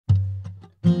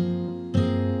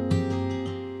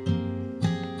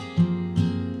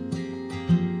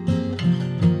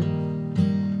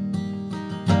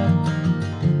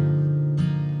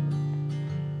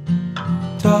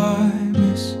Time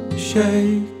is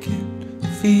shaking,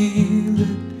 feel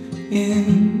it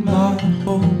in my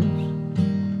bones.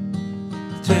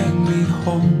 Take me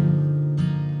home.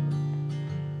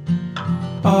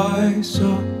 Eyes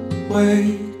are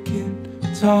waking,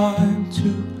 time to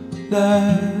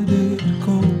let it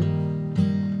go.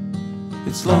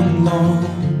 It's long, long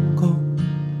ago.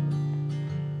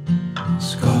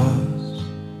 Scars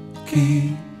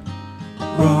keep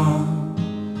running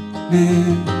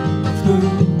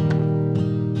through.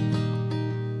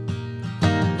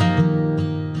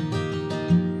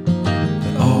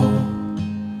 And all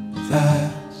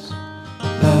that's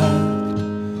left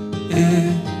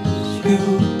is you.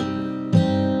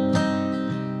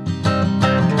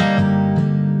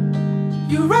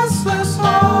 You restless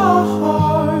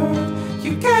heart,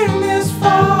 you came this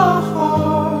far.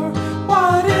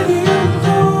 Why did you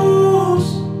lose?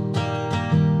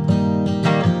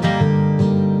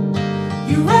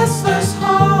 You restless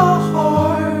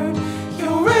heart,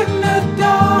 you're in the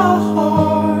dark.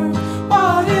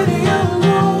 Why did you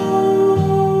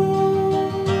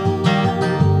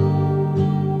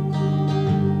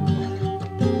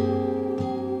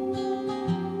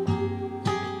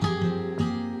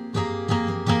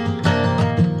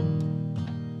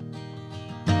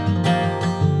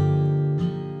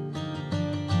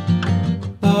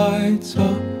Lights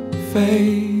are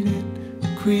fading,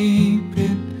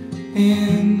 creeping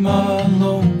in my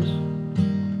lungs.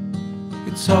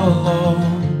 It's all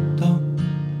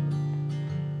undone.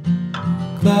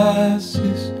 Glass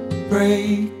is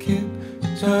breaking,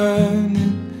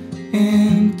 turning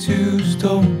into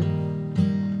stone.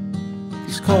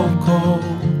 These cold, cold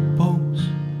bones.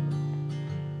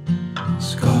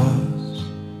 Scars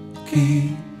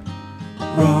keep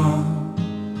running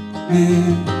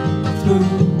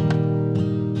through.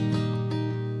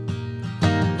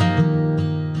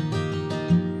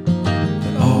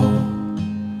 And all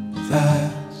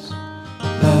that's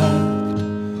left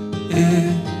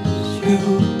is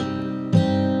you.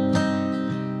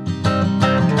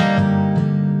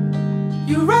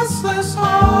 You restless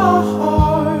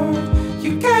heart,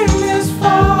 you came this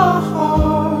far.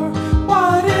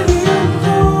 Why did you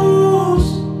lose?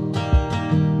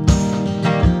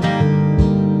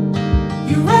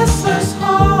 You restless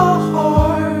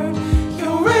heart,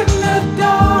 you're in the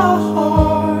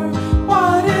dark.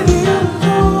 Why did you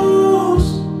lose?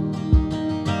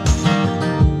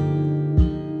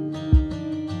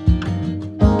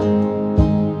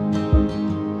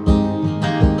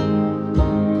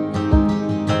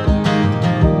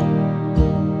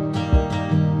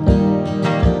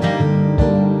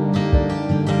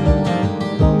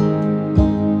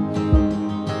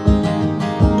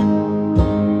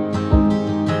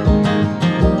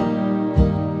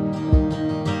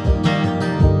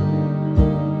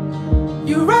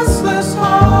 You restless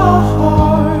heart.